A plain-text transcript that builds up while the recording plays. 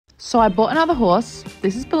So I bought another horse.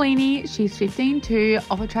 This is Bellini. She's 15'2",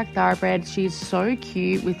 off-a-track thoroughbred. She's so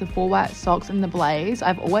cute with the 4 white socks and the blaze.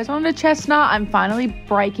 I've always wanted a chestnut. I'm finally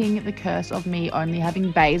breaking the curse of me only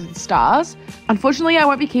having bays with stars. Unfortunately, I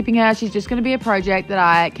won't be keeping her. She's just going to be a project that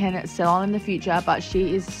I can sell on in the future, but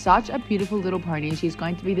she is such a beautiful little pony. She's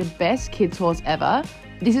going to be the best kids horse ever.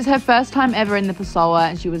 This is her first time ever in the Pessoa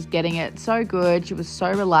and she was getting it so good. She was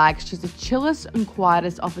so relaxed. She's the chillest and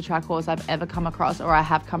quietest off-the-track horse I've ever come across, or I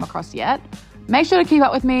have come across yet. Make sure to keep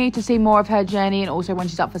up with me to see more of her journey and also when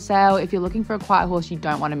she's up for sale. If you're looking for a quiet horse, you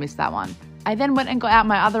don't want to miss that one. I then went and got out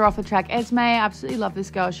my other off-the-track Esme. I absolutely love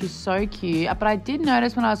this girl. She's so cute. But I did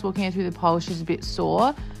notice when I was walking her through the pole, she's a bit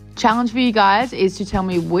sore. Challenge for you guys is to tell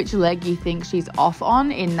me which leg you think she's off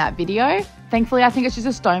on in that video. Thankfully, I think it's just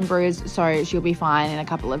a stone bruise, so she'll be fine in a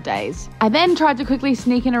couple of days. I then tried to quickly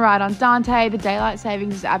sneak in a ride on Dante. The daylight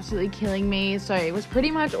savings is absolutely killing me, so it was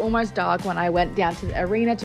pretty much almost dark when I went down to the arena to